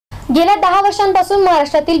गेल्या 10 वर्षांपासून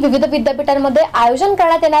महाराष्ट्रातील विविध विद्यापीठांमध्ये आयोजन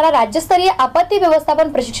करण्यात येणाऱ्या राज्यस्तरीय आपत्ती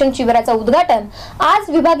व्यवस्थापन प्रशिक्षण शिबिराचे उद्घाटन आज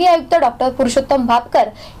विभागीय आयुक्त डॉक्टर पुरुषोत्तम भापकर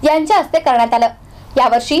यांच्या हस्ते करण्यात आलं।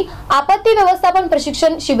 यावर्षी आपत्ती व्यवस्थापन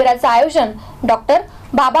प्रशिक्षण शिबिराचे आयोजन डॉक्टर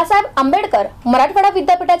बाबासाहेब आंबेडकर मराठवाडा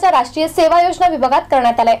विद्यापीठाच्या राष्ट्रीय सेवा योजना विभागात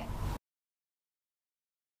करण्यात आले।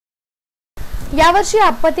 यावर्षी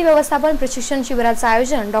आपत्ती व्यवस्थापन प्रशिक्षण शिबिराचे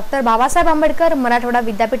आयोजन डॉक्टर बाबासाहेब आंबेडकर मराठवाडा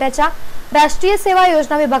विद्यापीठाच्या राष्ट्रीय सेवा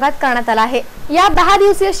योजना विभागात करण्यात आला आहे। या 10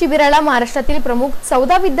 दिवसीय शिबिराला महाराष्ट्रातील प्रमुख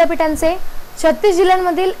 14 विद्यापीठांचे 36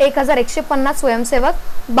 जिल्ह्यांमधील 1150 स्वयंसेवक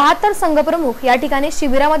 72 संघप्रमुख या ठिकाणी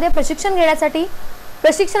शिबिरामध्ये प्रशिक्षण घेण्यासाठी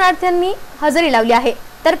प्रशिक्षणार्थींनी हजेरी लावली आहे।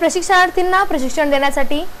 तर प्रशिक्षणार्थींना प्रशिक्षण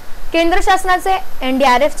देण्यासाठी केंद्र शासनाचे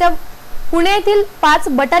NDRFच्या पुणे येथील 5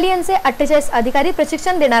 बटालियनचे 48 अधिकारी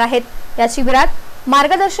प्रशिक्षण देणार आहेत। या शिबिरात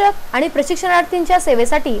मार्गदर्शक आणि प्रशिक्षणार्थींच्या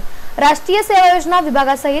सेवेसाठी राष्ट्रीय सेवा योजना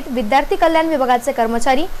विभागासहित विद्यार्थी कल्याण विभागाचे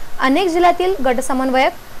कर्मचारी, अनेक जिल्ह्यातील गट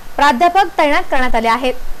समन्वयक, प्राध्यापक तैनात करण्यात आले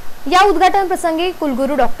आहेत। या उद्घाटन प्रसंगी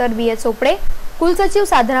कुलगुरू डॉक्टर BA चोपडे, कुलसचिव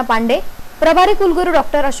साधना पांडे, प्रभारी कुलगुरू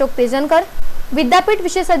डॉक्टर अशोक तेजनकर, विद्यापीठ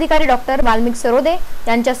विशेष अधिकारी डॉक्टर वाल्मिक सरोदे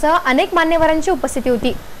यांच्यासह अनेक मान्यवरांची उपस्थिती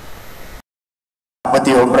होती।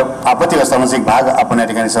 आपत्ती व्यवस्थापनाचा एक भाग आपण या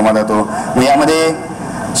ठिकाणी समाविष्ट होतो। यामध्ये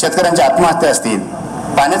शेतकऱ्यांच्या आत्महत्या असतील,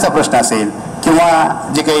 पाण्याचा प्रश्न असेल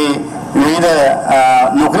किंवा जे काही विविध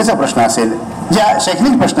नोकरीचा प्रश्न असेल, ज्या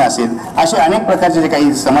शैक्षणिक प्रश्न असेल, असे अनेक प्रकारचे जे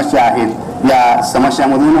काही समस्या आहेत, या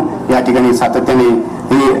समस्यांमधून या ठिकाणी सातत्याने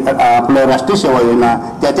ही आपलं राष्ट्रीय सेवा योजना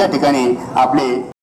त्या ठिकाणी आपले